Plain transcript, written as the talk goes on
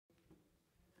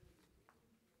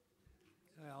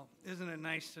Well, isn't it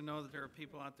nice to know that there are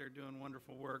people out there doing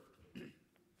wonderful work?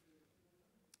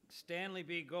 Stanley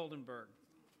B. Goldenberg,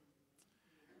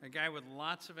 a guy with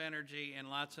lots of energy and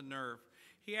lots of nerve.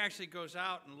 He actually goes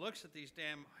out and looks at these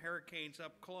damn hurricanes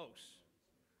up close.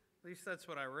 At least that's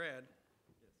what I read.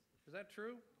 Yes. Is that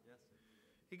true? Yes.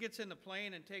 He gets in the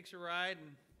plane and takes a ride,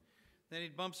 and then he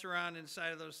bumps around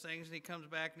inside of those things, and he comes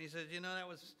back and he says, you know, that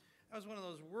was one of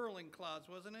those whirling clouds,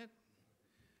 wasn't it?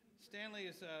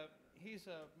 Stanley is he's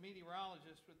a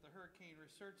meteorologist with the Hurricane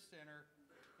Research Center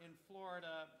in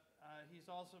Florida. He's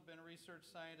also been a research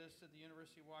scientist at the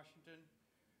University of Washington,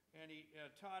 and he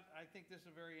taught, I think this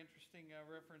is a very interesting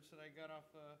reference that I got off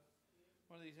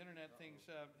one of these internet things.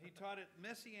 He taught at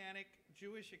Messianic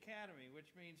Jewish Academy, which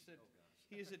means that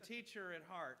he is a teacher at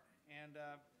heart, and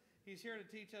he's here to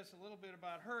teach us a little bit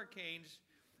about hurricanes,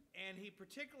 and he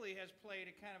particularly has played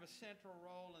a kind of a central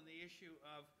role in the issue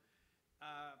of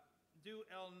do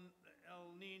El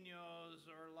Niños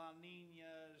or La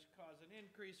Niñas cause an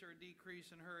increase or a decrease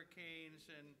in hurricanes?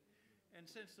 And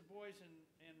since the boys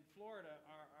in Florida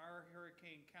are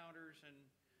hurricane counters and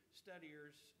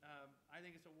studiers, I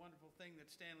think it's a wonderful thing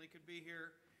that Stanley could be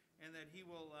here and that he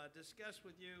will discuss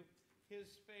with you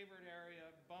his favorite area,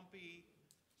 bumpy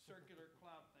circular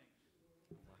cloud things.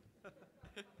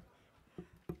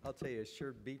 I'll tell you, it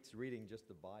sure beats reading just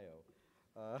the bio.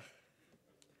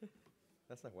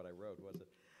 That's not what I wrote, was it?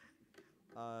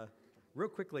 Real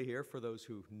quickly here, for those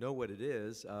who know what it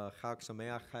is, Chag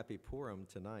Sameach, Happy Purim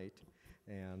tonight,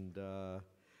 and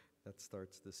that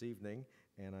starts this evening.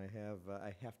 And I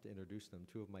have to introduce them.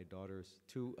 Two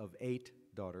of 8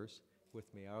 daughters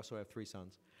with me. I also have 3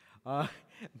 sons. But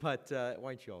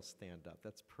why don't you all stand up?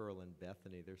 That's Pearl and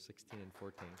Bethany. They're 16 and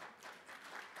 14.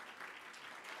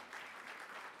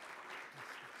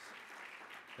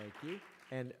 Thank you.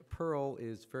 And Pearl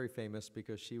is very famous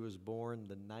because she was born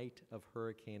the night of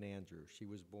Hurricane Andrew. She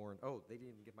was born, oh, they didn't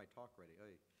even get my talk ready.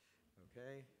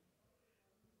 Okay.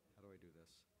 How do I do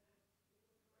this?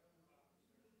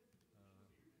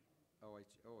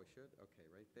 I should? Okay,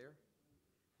 right there.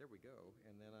 There we go.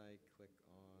 And then I click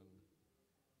on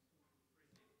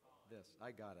this.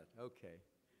 I got it. Okay.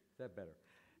 Is that better?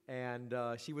 And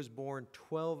she was born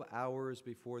 12 hours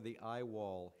before the eye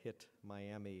wall hit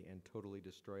Miami and totally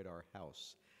destroyed our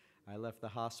house. I left the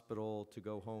hospital to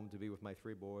go home to be with my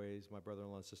 3 boys, my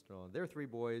brother-in-law and sister-in-law, and their 3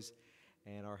 boys,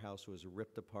 and our house was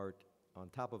ripped apart on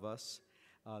top of us.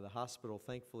 The hospital,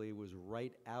 thankfully, was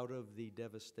right out of the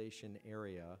devastation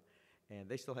area, and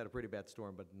they still had a pretty bad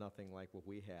storm, but nothing like what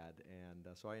we had.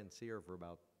 And so I didn't see her for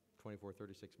about 24,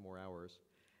 36 more hours.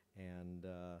 And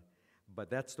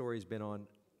but that story's been on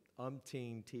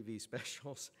umpteen TV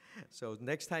specials. So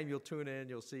next time you'll tune in,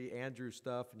 you'll see Andrew's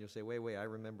stuff, and you'll say, wait, I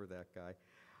remember that guy.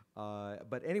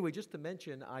 But anyway, just to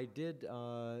mention, I did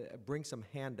bring some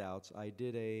handouts. I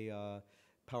did a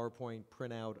PowerPoint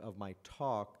printout of my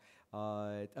talk.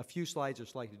 A few slides are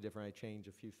slightly different. I changed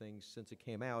a few things since it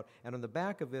came out. And on the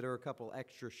back of it are a couple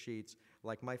extra sheets,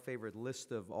 like my favorite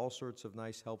list of all sorts of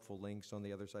nice, helpful links on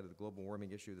the other side of the global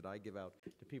warming issue that I give out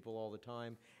to people all the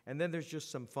time. And then there's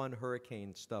just some fun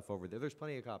hurricane stuff over there. There's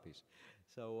plenty of copies.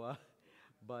 So,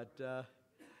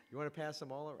 you want to pass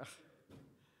them all around?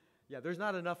 Yeah, there's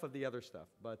not enough of the other stuff.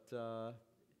 But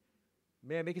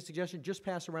may I make a suggestion? Just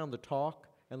pass around the talk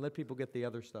and let people get the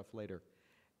other stuff later.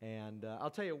 And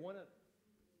I'll tell you,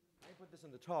 I put this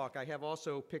in the talk. I have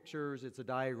also pictures. It's a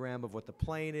diagram of what the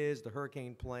plane is, the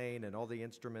hurricane plane, and all the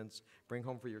instruments. Bring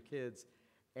home for your kids.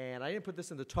 And I didn't put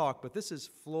this in the talk, but this is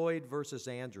Floyd versus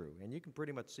Andrew. And you can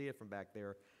pretty much see it from back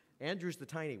there. Andrew's the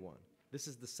tiny one. This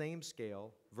is the same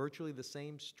scale, virtually the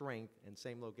same strength, and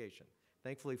same location.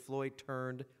 Thankfully, Floyd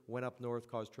turned, went up north,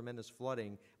 caused tremendous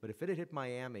flooding. But if it had hit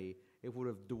Miami, it would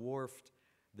have dwarfed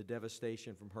the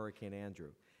devastation from Hurricane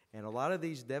Andrew. And a lot of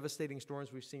these devastating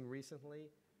storms we've seen recently,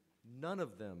 none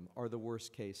of them are the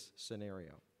worst case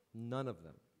scenario. None of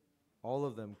them. All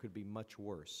of them could be much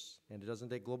worse. And it doesn't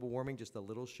take global warming, just a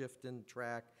little shift in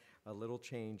track, a little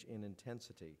change in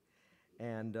intensity.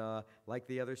 And like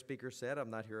the other speaker said, I'm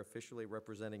not here officially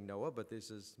representing NOAA, but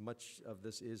much of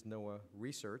this is NOAA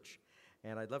research.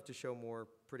 And I'd love to show more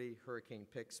pretty hurricane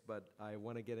pics, but I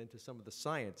want to get into some of the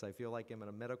science. I feel like I'm in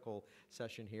a medical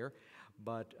session here,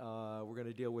 but we're going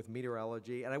to deal with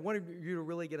meteorology. And I wanted you to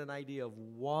really get an idea of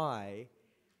why.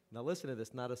 Now listen to this,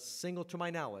 to my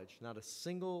knowledge, not a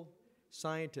single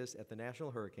scientist at the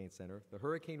National Hurricane Center, the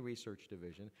Hurricane Research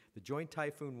Division, the Joint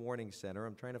Typhoon Warning Center,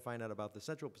 I'm trying to find out about the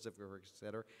Central Pacific Hurricane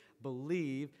Center,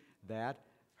 believe that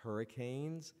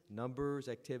hurricanes, numbers,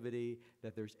 activity,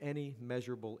 that there's any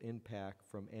measurable impact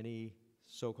from any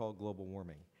so-called global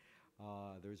warming.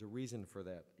 There's a reason for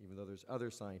that, even though there's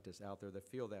other scientists out there that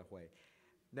feel that way.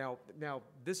 Now,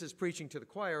 this is preaching to the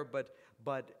choir, but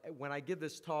when I give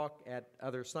this talk at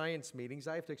other science meetings,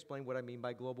 I have to explain what I mean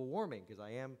by global warming, because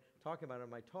I am talking about it in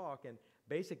my talk, and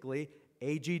basically,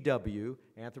 AGW,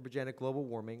 anthropogenic global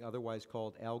warming, otherwise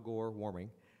called Al Gore warming,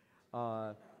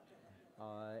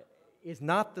 is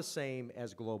not the same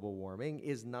as global warming,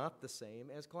 is not the same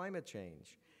as climate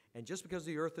change. And just because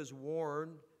the Earth is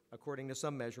warmed, according to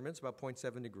some measurements, about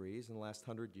 0.7 degrees in the last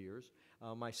 100 years,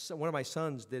 one of my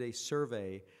sons did a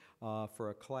survey for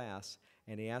a class,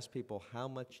 and he asked people, how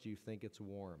much do you think it's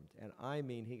warmed? And I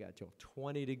mean, he got to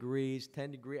 20 degrees,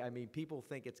 10 degrees. I mean, people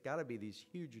think it's got to be these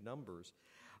huge numbers.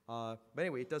 But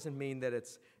anyway, it doesn't mean that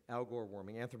it's Al Gore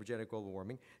warming, anthropogenic global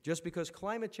warming. Just because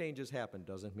climate changes happen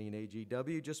doesn't mean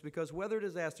AGW. Just because weather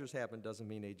disasters happen doesn't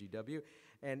mean AGW.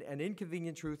 And an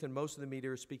inconvenient truth, and most of the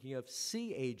media are speaking of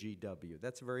CAGW.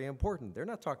 That's very important. They're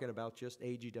not talking about just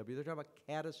AGW. They're talking about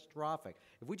catastrophic.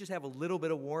 If we just have a little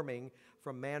bit of warming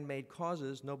from man-made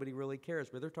causes, nobody really cares.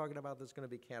 But they're talking about this going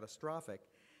to be catastrophic.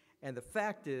 And the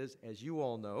fact is, as you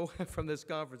all know from this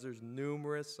conference, there's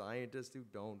numerous scientists who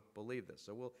don't believe this.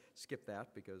 So we'll skip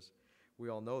that because we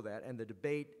all know that. And the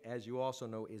debate, as you also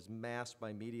know, is masked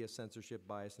by media censorship,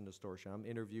 bias, and distortion. I'm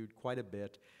interviewed quite a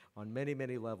bit on many,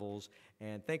 many levels.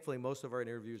 And thankfully, most of our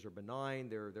interviews are benign.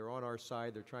 They're on our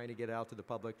side. They're trying to get out to the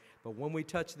public. But when we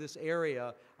touch this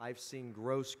area, I've seen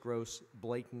gross,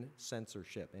 blatant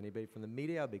censorship. Anybody from the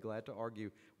media, I'll be glad to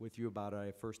argue with you about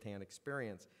a firsthand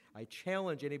experience. I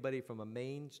challenge anybody from a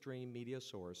mainstream media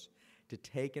source to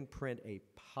take and print a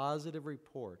positive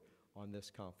report on this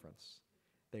conference.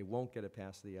 They won't get it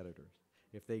past the editors.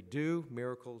 If they do,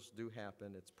 miracles do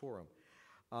happen. It's Purim.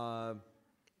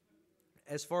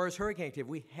 As far as hurricane activity,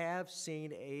 we have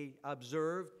seen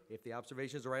observed, if the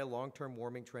observations are right, a long-term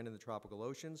warming trend in the tropical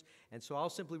oceans. And so I'll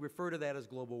simply refer to that as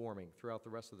global warming throughout the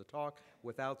rest of the talk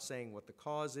without saying what the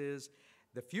cause is.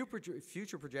 The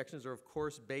future projections are, of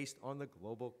course, based on the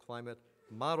global climate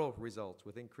model results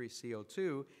with increased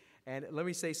CO2. And let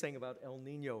me say something about El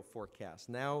Nino forecast.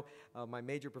 Now, my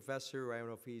major professor, I don't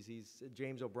know if he's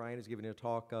James O'Brien, is giving a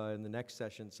talk in the next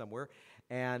session somewhere.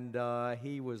 And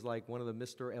he was like one of the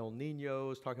Mr. El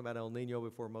Ninos, talking about El Nino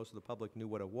before most of the public knew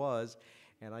what it was.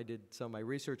 And I did some of my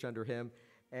research under him.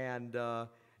 And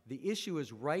the issue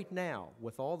is right now,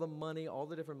 with all the money, all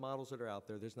the different models that are out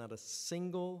there, there's not a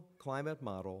single climate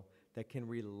model that can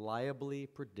reliably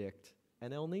predict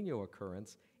an El Nino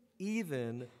occurrence,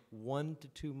 even 1 to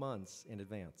 2 months in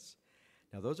advance.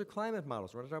 Now, those are climate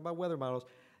models. We're not talking about weather models.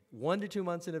 1 to 2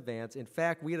 months in advance. In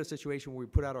fact, we had a situation where we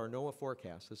put out our NOAA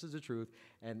forecast. This is the truth.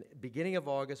 And beginning of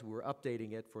August, we were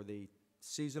updating it for the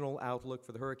seasonal outlook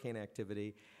for the hurricane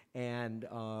activity. And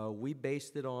we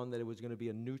based it on that it was going to be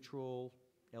a neutral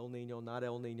El Nino,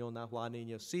 not La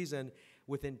Nina season.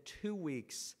 Within 2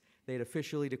 weeks, they had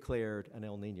officially declared an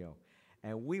El Nino.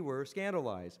 And we were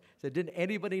scandalized. Said, didn't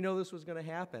anybody know this was going to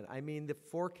happen? I mean, the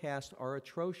forecasts are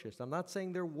atrocious. I'm not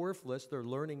saying they're worthless, they're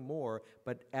learning more,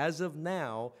 but as of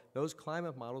now, those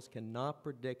climate models cannot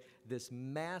predict this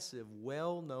massive,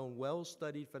 well-known,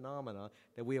 well-studied phenomena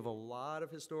that we have a lot of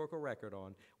historical record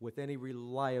on with any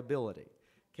reliability.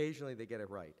 Occasionally, they get it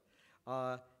right.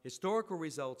 Historical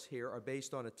results here are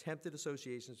based on attempted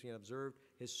associations between observed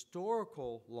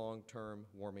historical long-term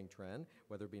warming trend,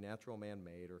 whether it be natural,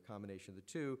 man-made, or a combination of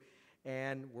the two,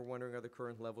 and we're wondering, are the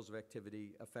current levels of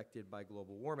activity affected by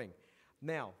global warming?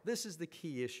 Now, this is the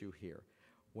key issue here.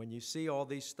 When you see all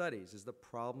these studies, is the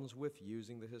problems with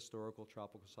using the historical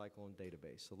tropical cyclone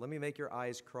database. So let me make your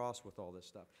eyes cross with all this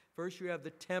stuff. First, you have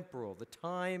the temporal, the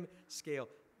time scale,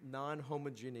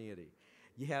 non-homogeneity.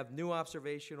 You have new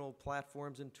observational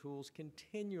platforms and tools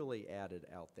continually added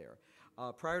out there.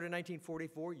 Prior to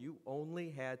 1944, you only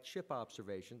had ship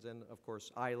observations and, of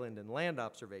course, island and land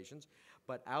observations.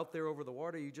 But out there over the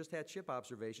water, you just had ship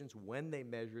observations, when they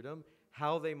measured them,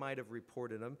 how they might have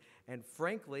reported them. And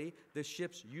frankly, the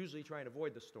ships usually try and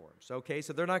avoid the storms. Okay,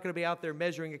 so they're not going to be out there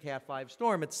measuring a Cat 5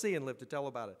 storm at sea and live to tell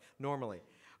about it normally,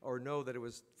 or know that it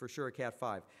was for sure a Cat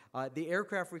 5. The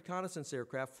aircraft reconnaissance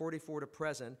aircraft, 44 to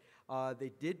present,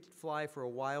 they did fly for a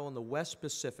while in the West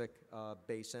Pacific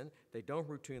basin. They don't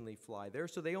routinely fly there,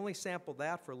 so they only sampled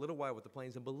that for a little while with the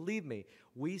planes. And believe me,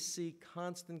 we see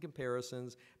constant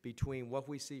comparisons between what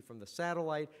we see from the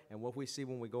satellite and what we see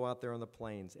when we go out there on the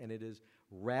planes, and it is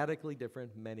radically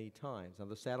different many times. Now,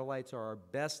 the satellites are our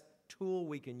best tool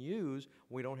we can use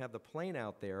when we don't have the plane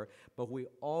out there, but we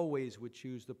always would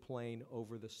choose the plane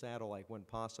over the satellite when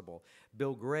possible.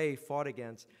 Bill Gray fought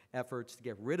against efforts to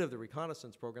get rid of the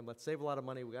reconnaissance program. Let's save a lot of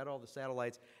money. We got all the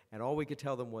satellites, and all we could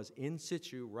tell them was in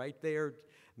situ, right there,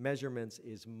 measurements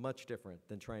is much different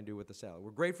than trying to do with the satellite.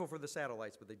 We're grateful for the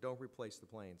satellites, but they don't replace the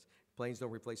planes. Planes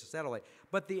don't replace the satellite.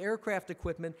 But the aircraft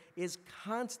equipment is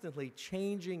constantly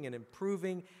changing and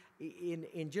improving.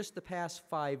 In just the past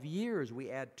 5 years, we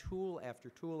add tool after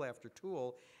tool after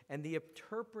tool, and the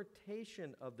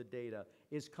interpretation of the data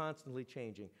is constantly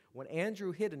changing. When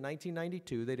Andrew hit in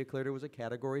 1992, they declared it was a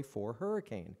Category 4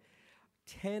 hurricane.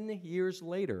 10 years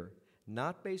later,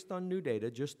 not based on new data,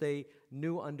 just a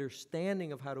new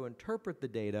understanding of how to interpret the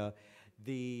data,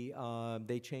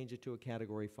 they changed it to a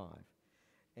Category 5.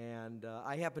 And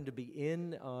I happened to be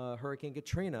in Hurricane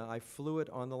Katrina. I flew it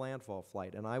on the landfall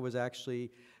flight, and I was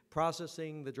actually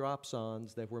processing the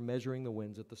dropsondes that were measuring the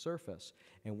winds at the surface,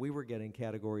 and we were getting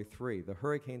Category 3. The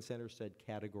Hurricane Center said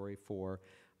Category 4.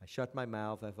 I shut my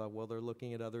mouth. I thought, well, they're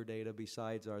looking at other data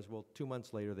besides ours. Well, 2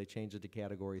 months later, they changed it to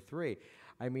Category 3.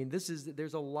 I mean,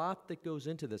 there's a lot that goes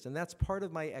into this, and that's part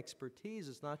of my expertise.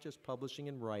 It's not just publishing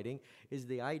and writing, is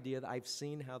the idea that I've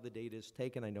seen how the data is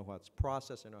taken, I know how it's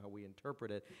processed, I know how we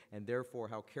interpret it, and therefore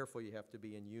how careful you have to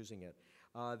be in using it.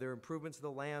 There are improvements to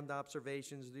the land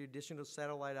observations, the addition of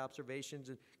satellite observations,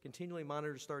 and continually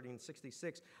monitored starting in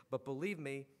 '66. But believe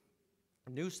me,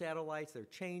 new satellites, they're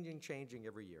changing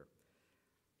every year.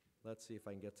 Let's see if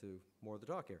I can get to more of the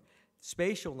talk here.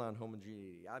 Spatial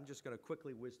non-homogeneity. I'm just going to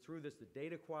quickly whiz through this. The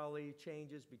data quality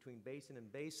changes between basin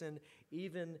and basin.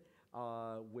 Even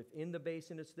within the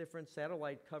basin, it's different.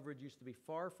 Satellite coverage used to be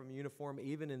far from uniform.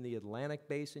 Even in the Atlantic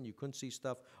basin, you couldn't see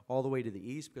stuff all the way to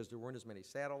the east because there weren't as many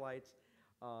satellites.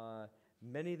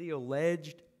 Many of the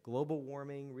alleged global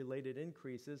warming related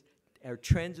increases or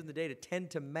trends in the data tend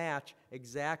to match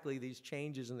exactly these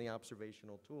changes in the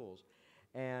observational tools.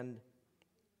 And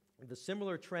the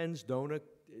similar trends don't,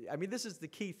 I mean, this is the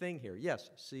key thing here.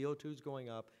 Yes, CO2 is going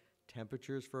up,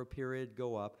 temperatures for a period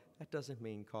go up. That doesn't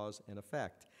mean cause and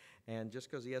effect. And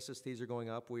just because the SSTs are going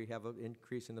up, we have an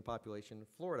increase in the population in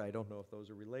Florida. I don't know if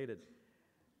those are related.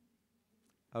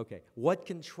 Okay, what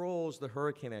controls the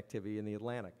hurricane activity in the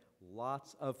Atlantic?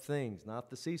 Lots of things, not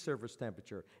the sea surface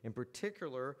temperature. In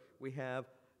particular, we have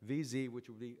VZ, which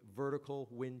would be vertical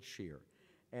wind shear.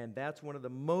 And that's one of the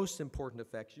most important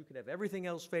effects. You can have everything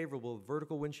else favorable. If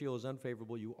vertical wind shear is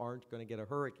unfavorable, you aren't going to get a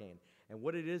hurricane. And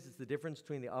what it is the difference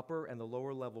between the upper and the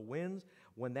lower level winds.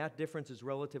 When that difference is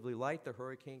relatively light, the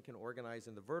hurricane can organize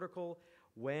in the vertical.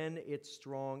 When it's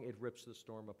strong, it rips the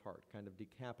storm apart, kind of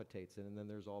decapitates it, and then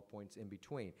there's all points in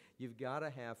between. You've got to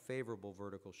have favorable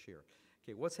vertical shear.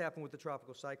 Okay, what's happened with the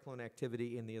tropical cyclone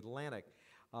activity in the Atlantic?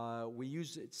 We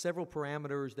use several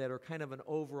parameters that are kind of an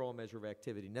overall measure of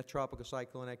activity. Net tropical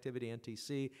cyclone activity,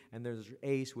 NTC, and there's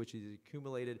ACE, which is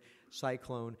accumulated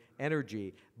cyclone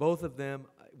energy. Both of them,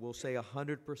 we'll say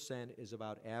 100% is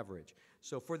about average.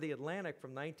 So for the Atlantic,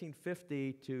 from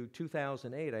 1950 to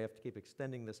 2008, I have to keep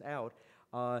extending this out,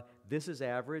 this is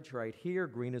average right here.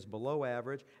 Green is below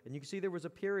average. And you can see there was a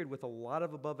period with a lot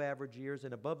of above average years,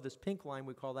 and above this pink line,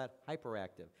 we call that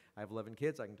hyperactive. I have 11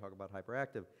 kids. I can talk about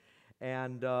hyperactive.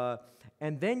 And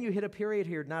then you hit a period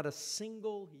here, not a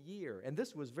single year, and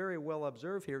this was very well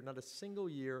observed here, not a single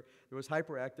year there was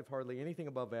hyperactive, hardly anything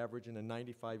above average, and in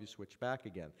 95 you switch back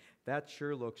again. That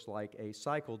sure looks like a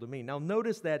cycle to me. Now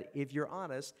notice that if you're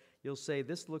honest, you'll say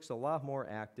this looks a lot more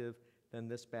active than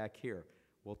this back here.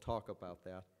 We'll talk about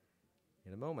that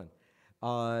in a moment.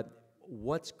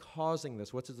 What's causing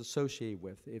this? What's it associated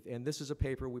with? And this is a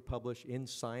paper we published in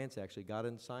Science, actually got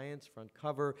in Science, front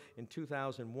cover in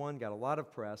 2001, got a lot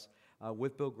of press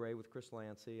with Bill Gray, with Chris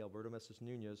Lancy, Alberto Messis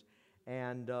Nunez.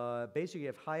 And basically you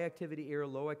have high activity air,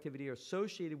 low activity air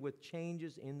associated with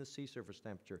changes in the sea surface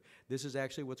temperature. This is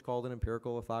actually what's called an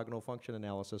empirical orthogonal function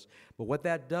analysis. But what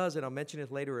that does, and I'll mention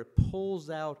it later, it pulls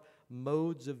out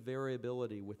modes of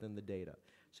variability within the data.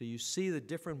 So you see the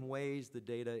different ways the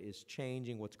data is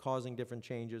changing, what's causing different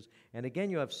changes. And again,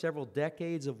 you have several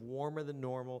decades of warmer than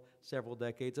normal, several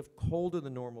decades of colder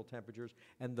than normal temperatures,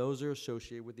 and those are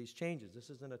associated with these changes. This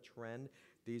isn't a trend.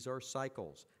 These are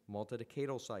cycles,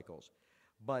 multi-decadal cycles.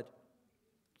 But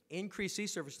increased sea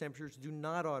surface temperatures do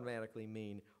not automatically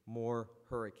mean more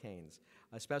hurricanes,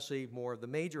 especially more of the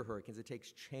major hurricanes. It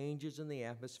takes changes in the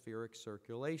atmospheric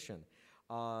circulation.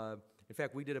 In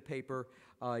fact, we did a paper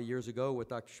years ago with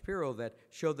Dr. Shapiro that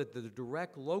showed that the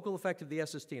direct local effect of the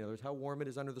SST, in other words, how warm it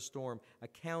is under the storm,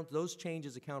 those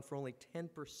changes account for only 10%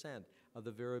 of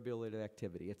the variability of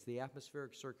activity. It's the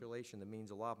atmospheric circulation that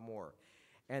means a lot more.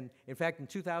 And in fact, in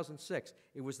 2006,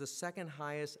 it was the second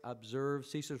highest observed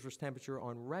sea surface temperature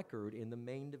on record in the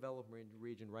main development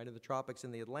region, right in the tropics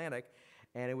in the Atlantic,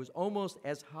 and it was almost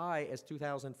as high as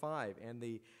 2005, and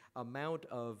the amount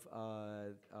of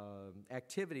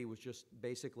activity was just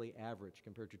basically average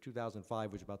compared to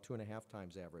 2005, which was about 2.5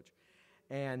 times average.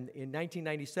 And in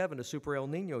 1997, a super El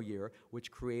Nino year,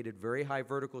 which created very high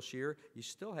vertical shear, you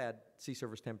still had sea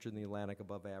surface temperature in the Atlantic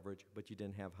above average, but you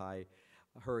didn't have high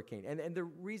hurricane. And the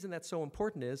reason that's so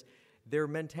important is their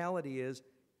mentality is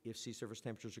if sea surface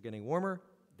temperatures are getting warmer,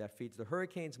 that feeds the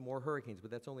hurricanes, more hurricanes, but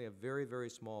that's only a very, very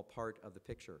small part of the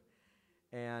picture.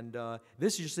 And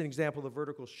this is just an example of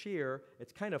vertical shear.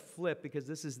 It's kind of flipped because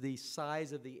this is the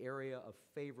size of the area of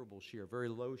favorable shear, very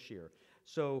low shear.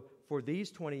 So for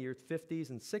these 20 years, 50s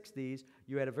and 60s,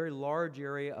 you had a very large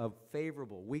area of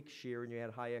favorable, weak shear, and you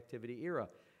had high activity era.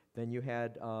 Then you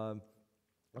had a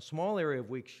small area of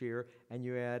weak shear, and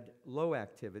you had low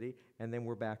activity, and then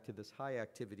we're back to this high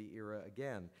activity era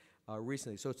again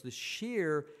recently. So it's the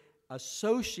shear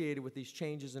associated with these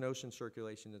changes in ocean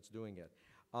circulation that's doing it.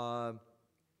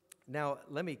 Now,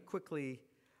 let me quickly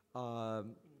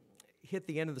hit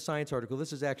the end of the science article.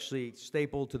 This is actually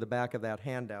stapled to the back of that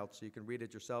handout, so you can read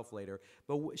it yourself later.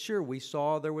 But sure, we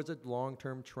saw there was a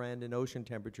long-term trend in ocean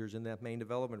temperatures in that main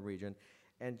development region.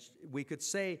 And we could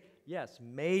say, yes,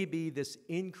 maybe this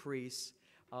increase,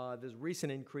 this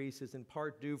recent increase is in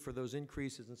part due for those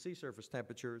increases in sea surface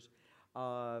temperatures,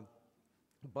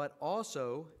 but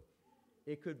also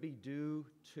it could be due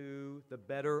to the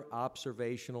better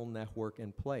observational network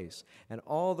in place. And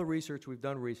all the research we've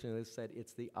done recently has said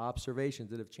it's the observations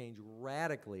that have changed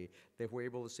radically that we're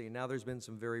able to see. Now there's been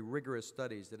some very rigorous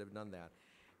studies that have done that.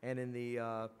 And in the,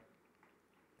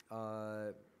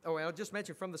 I'll just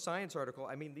mention from the science article,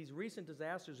 I mean, these recent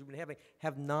disasters we've been having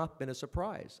have not been a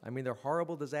surprise. I mean, they're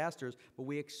horrible disasters, but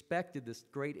we expected this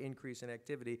great increase in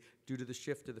activity due to the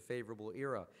shift to the favorable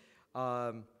era.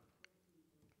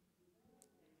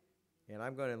 And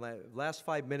I'm going to, last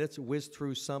 5 minutes, whiz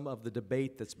through some of the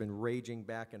debate that's been raging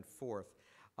back and forth.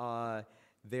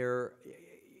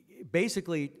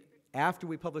 Basically, after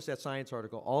we published that science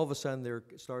article, all of a sudden there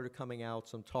started coming out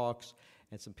some talks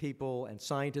and some people and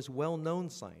scientists, well-known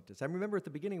scientists. I remember at the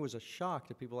beginning it was a shock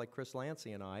to people like Chris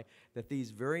Lancy and I that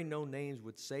these very known names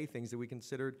would say things that we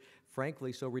considered,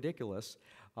 frankly, so ridiculous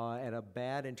and a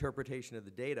bad interpretation of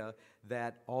the data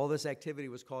that all this activity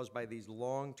was caused by these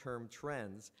long-term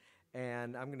trends.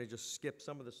 And I'm going to just skip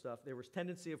some of the stuff. There was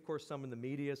tendency, of course, some in the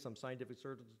media, some scientific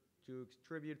circles to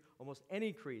attribute almost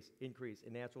any increase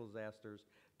in natural disasters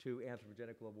to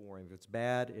anthropogenic global warming. If it's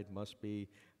bad, it must be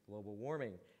global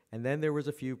warming. And then there was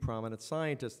a few prominent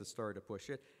scientists that started to push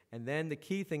it. And then the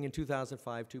key thing in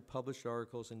 2005, two published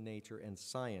articles in Nature and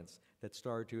Science that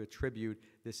started to attribute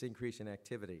this increase in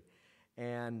activity.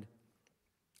 And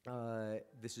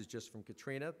this is just from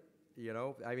Katrina. You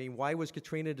know, I mean, why was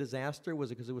Katrina a disaster?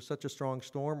 Was it because it was such a strong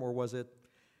storm, or was it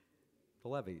the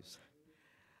levees?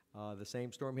 The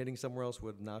same storm hitting somewhere else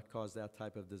would not cause that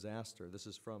type of disaster. This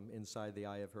is from inside the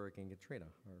eye of Hurricane Katrina,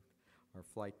 our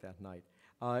flight that night.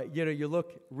 You know, you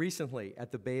look recently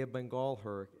at the Bay of Bengal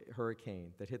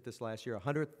hurricane that hit this last year,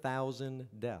 100,000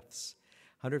 deaths.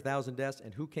 100,000 deaths,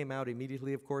 and who came out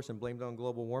immediately, of course, and blamed on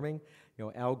global warming? You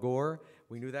know, Al Gore.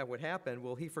 We knew that would happen.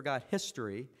 Well, he forgot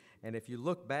history, and if you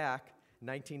look back,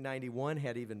 1991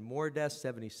 had even more deaths,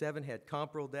 77 had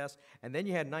comparable deaths, and then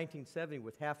you had 1970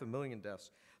 with 500,000 deaths.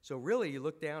 So really, you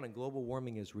look down, and global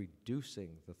warming is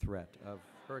reducing the threat of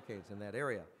hurricanes in that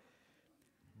area.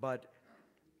 But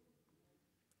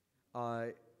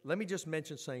let me just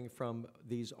mention something from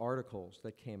these articles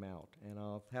that came out, and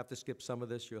I'll have to skip some of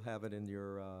this. You'll have it in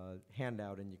your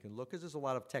handout, and you can look, because there's a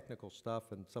lot of technical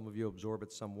stuff, and some of you absorb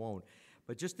it, some won't.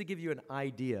 But just to give you an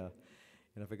idea,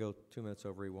 and if I go 2 minutes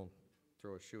over, he won't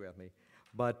throw a shoe at me,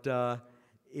 but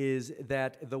is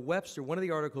that the Webster, one of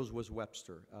the articles was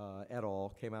Webster et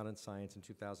al., came out in Science in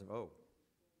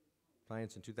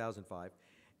 2005,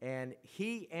 and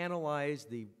he analyzed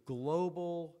the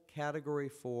global Category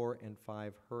 4 and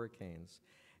 5 hurricanes.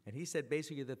 And he said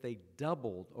basically that they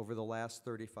doubled over the last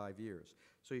 35 years.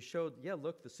 So he showed, yeah,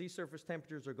 look, the sea surface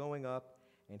temperatures are going up,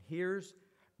 and here's,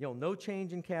 you know, no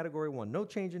change in Category 1, no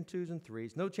change in 2s and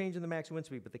 3s, no change in the maximum wind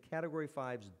speed, but the Category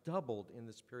 5s doubled in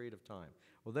this period of time.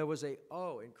 Well, there was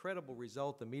incredible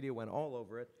result. The media went all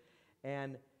over it,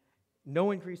 and no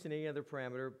increase in any other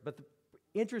parameter. But the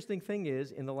interesting thing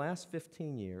is, in the last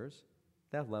 15 years,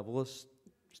 that level has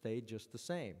stayed just the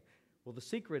same. Well, the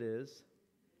secret is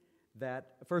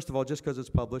that, first of all, just because it's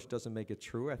published doesn't make it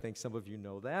true. I think some of you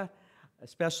know that,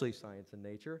 especially Science and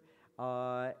Nature.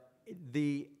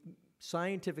 The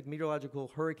scientific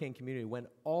meteorological hurricane community went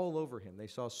all over him. They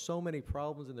saw so many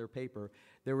problems in their paper.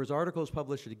 There was articles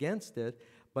published against it,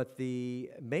 but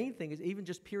the main thing is even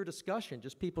just pure discussion,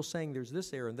 just people saying there's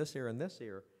this error and this error and this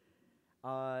error.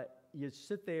 You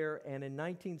sit there, and in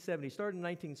 1970, started in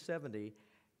 1970,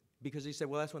 because he said,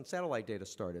 well, that's when satellite data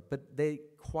started. But the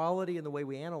quality and the way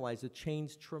we analyze it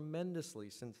changed tremendously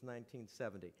since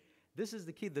 1970. This is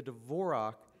the key. The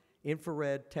Dvorak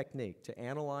infrared technique to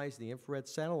analyze the infrared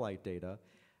satellite data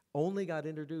only got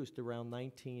introduced around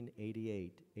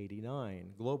 1988,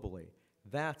 89 globally.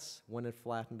 That's when it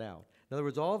flattened out. In other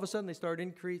words, all of a sudden they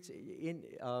started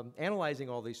analyzing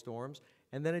all these storms,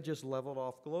 and then it just leveled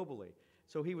off globally.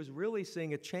 So he was really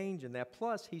seeing a change in that.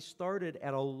 Plus, he started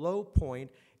at a low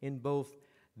point in both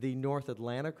the North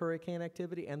Atlantic hurricane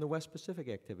activity and the West Pacific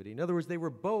activity. In other words, they were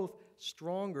both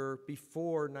stronger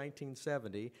before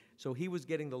 1970, so he was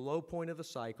getting the low point of the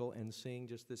cycle and seeing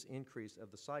just this increase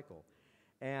of the cycle.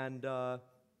 And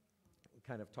we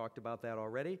kind of talked about that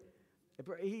already.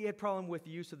 He had problem with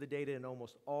the use of the data in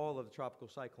almost all of the tropical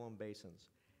cyclone basins.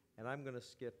 And I'm going to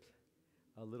skip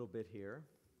a little bit here.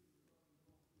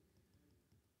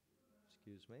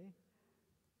 Excuse me.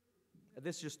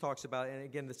 This just talks about, and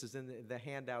again, this is in the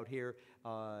handout here,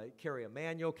 Kerry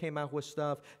Emanuel came out with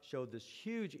stuff, showed this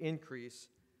huge increase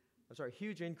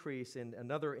in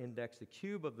another index, the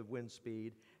cube of the wind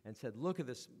speed, and said, look at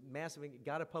this massive,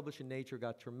 got it published in Nature,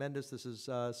 got tremendous. This is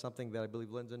something that I believe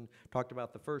Linden talked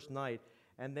about the first night.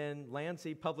 And then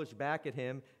Landsea published back at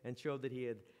him and showed that he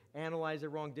had analyzed it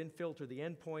wrong, didn't filter the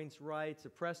endpoints right,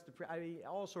 suppressed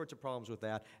all sorts of problems with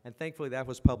that. And thankfully, that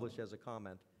was published as a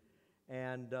comment.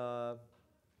 And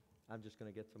I'm just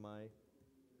going to get to my...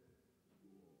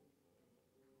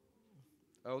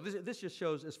 Oh, this just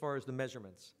shows as far as the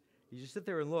measurements. You just sit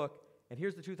there and look, and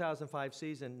here's the 2005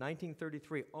 season,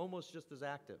 1933, almost just as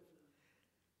active.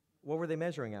 What were they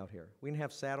measuring out here? We didn't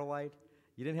have satellite.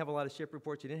 You didn't have a lot of ship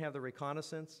reports. You didn't have the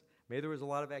reconnaissance. Maybe there was a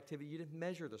lot of activity. You didn't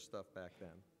measure the stuff back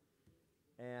then.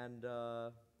 And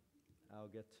I'll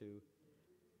get to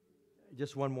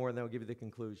just one more, and then I'll give you the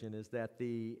conclusion, is that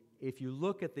if you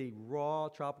look at the raw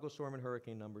tropical storm and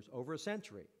hurricane numbers over a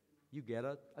century, you get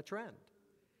a trend.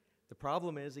 The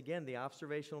problem is, again, the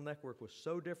observational network was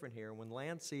so different here. When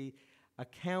Landsea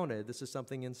accounted, this is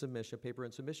something in submission, paper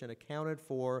in submission, accounted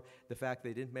for the fact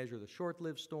they didn't measure the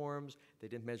short-lived storms, they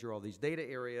didn't measure all these data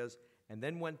areas, and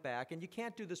then went back, and you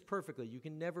can't do this perfectly. You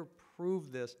can never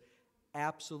prove this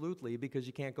absolutely because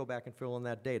you can't go back and fill in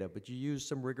that data, but you use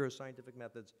some rigorous scientific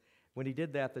methods. When he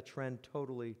did that, the trend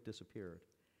totally disappeared.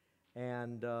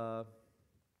 And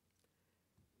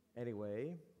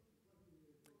anyway,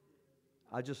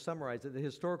 I'll just summarize it. The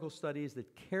historical studies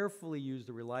that carefully use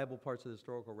the reliable parts of the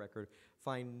historical record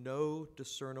find no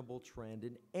discernible trend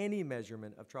in any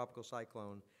measurement of tropical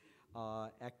cyclone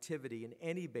activity in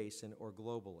any basin or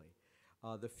globally.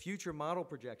 The future model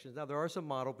projections, now there are some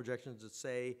model projections that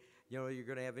say, you're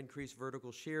going to have increased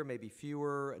vertical shear, maybe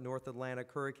fewer North Atlantic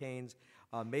hurricanes,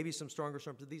 maybe some stronger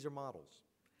storms. These are models.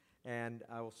 And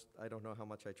I don't know how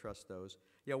much I trust those.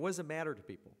 What does it matter to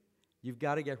people? You've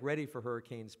got to get ready for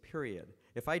hurricanes, period.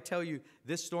 If I tell you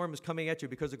this storm is coming at you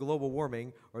because of global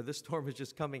warming, or this storm is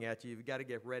just coming at you, you've got to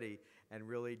get ready and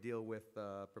really deal with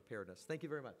preparedness. Thank you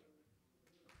very much.